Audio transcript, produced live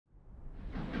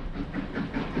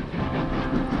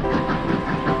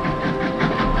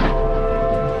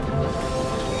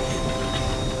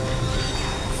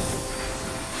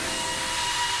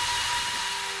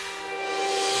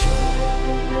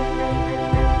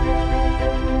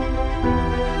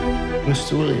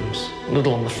Mr. Williams, a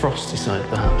little on the frosty side,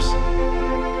 perhaps.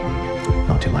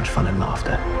 Not too much fun and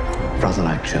laughter. Rather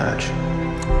like church.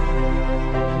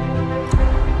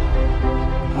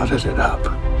 How did it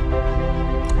happen?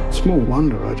 Small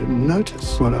wonder I didn't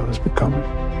notice what I was becoming.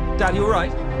 Dad, you all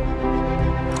right?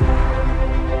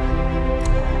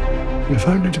 If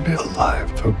only to be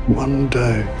alive for one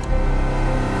day.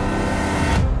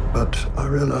 But I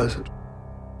realize it.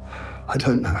 I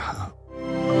don't know how.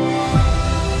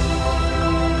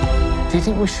 Do you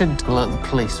think we should alert the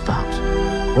police, perhaps?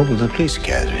 What will the police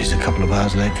care that he's a couple of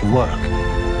hours late for work?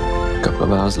 A couple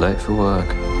of hours late for work.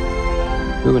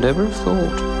 Who would ever have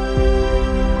thought?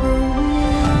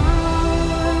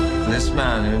 This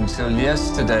man who until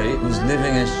yesterday was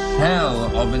living a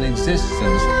shell of an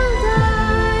existence.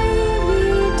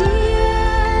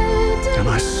 And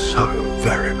I so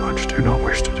very much do not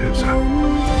wish to do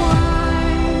so.